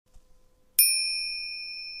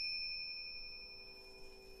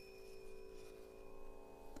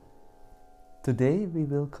Today we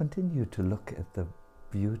will continue to look at the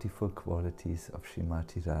beautiful qualities of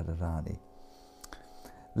Srimati Radharani.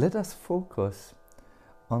 Let us focus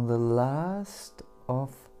on the last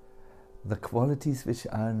of the qualities which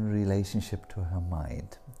are in relationship to her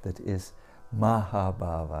mind, that is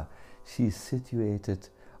mahabhava. She is situated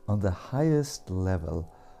on the highest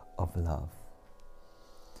level of love.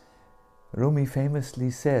 Rumi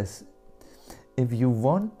famously says, if you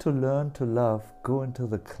want to learn to love, go into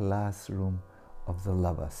the classroom of the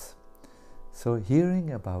lovers. So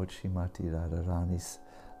hearing about Srimati Radharani's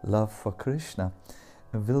love for Krishna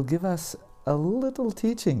will give us a little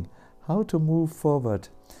teaching how to move forward.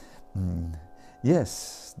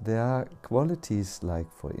 Yes, there are qualities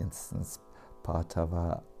like, for instance,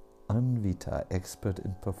 Partava Anvita, expert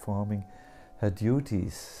in performing her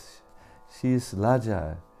duties. She is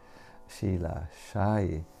Laja, Shila,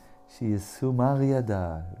 shy. She is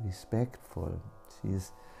Sumaryada, respectful. She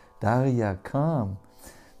is Darya, calm,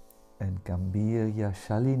 and Gambhirya,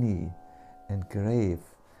 Shalini, and grave.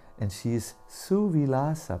 And she is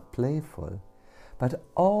Suvilasa, playful. But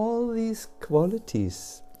all these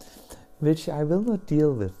qualities, which I will not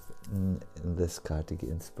deal with in this Kartik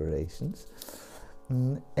Inspirations,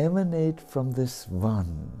 emanate from this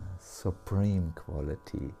one supreme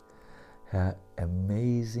quality, her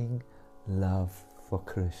amazing love for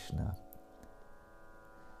Krishna.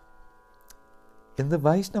 In the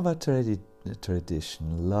Vaishnava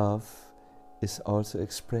tradition, love is also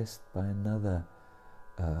expressed by another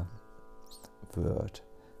word,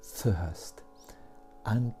 thirst,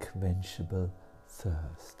 unquenchable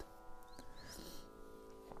thirst.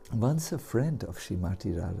 Once a friend of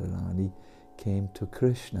Srimati Radharani came to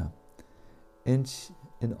Krishna, and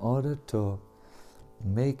in order to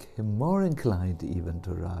make him more inclined even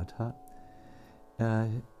to Radha,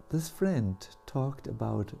 this friend talked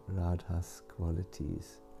about Radha's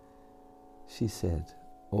qualities. She said,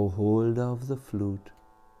 O holder of the flute,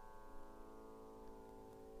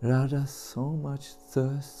 Radha so much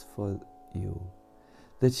thirsts for you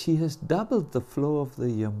that she has doubled the flow of the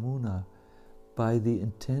Yamuna by the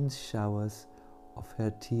intense showers of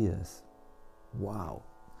her tears. Wow!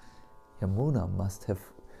 Yamuna must have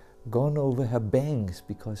gone over her banks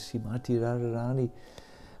because Srimati Radharani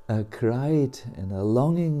cried in a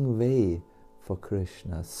longing way for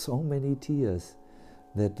Krishna, so many tears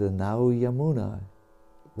that the now Yamuna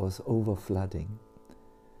was overflooding.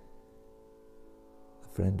 The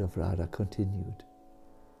friend of Radha continued,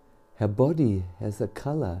 her body has a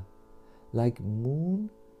color like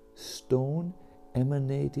moonstone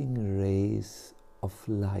emanating rays of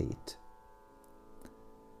light.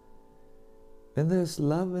 When there's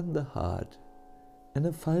love in the heart, an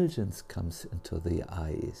effulgence comes into the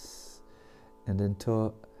eyes and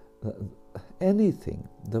into anything.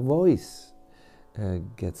 The voice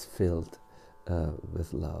gets filled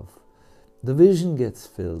with love. The vision gets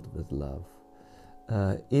filled with love.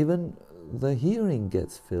 Even the hearing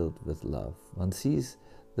gets filled with love. One sees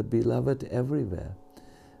the beloved everywhere.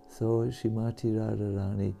 So Srimati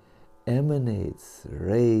Radharani emanates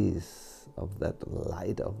rays of that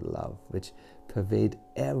light of love which pervade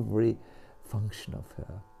every function of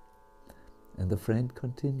her. And the friend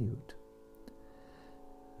continued,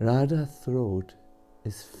 Radha's throat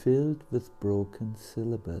is filled with broken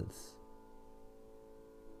syllables.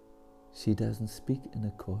 She doesn't speak in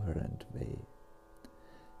a coherent way.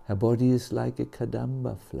 Her body is like a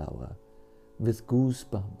kadamba flower with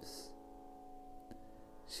goosebumps.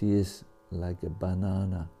 She is like a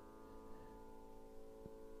banana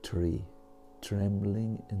tree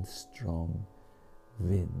trembling in strong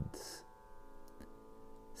winds.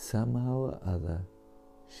 Somehow or other,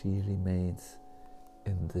 she remains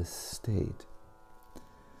in this state.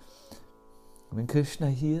 When Krishna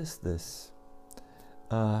hears this,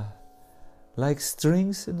 like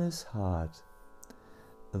strings in his heart,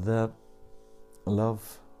 the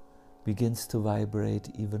love begins to vibrate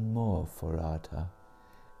even more for Radha,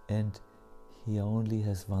 and he only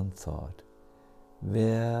has one thought: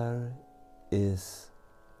 where is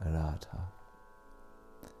Radha?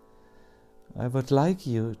 I would like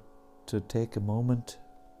you to take a moment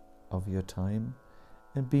of your time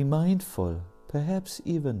and be mindful, perhaps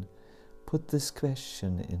even put this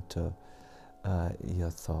question into your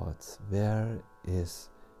thoughts. Where is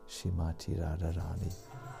Srimati Radharani?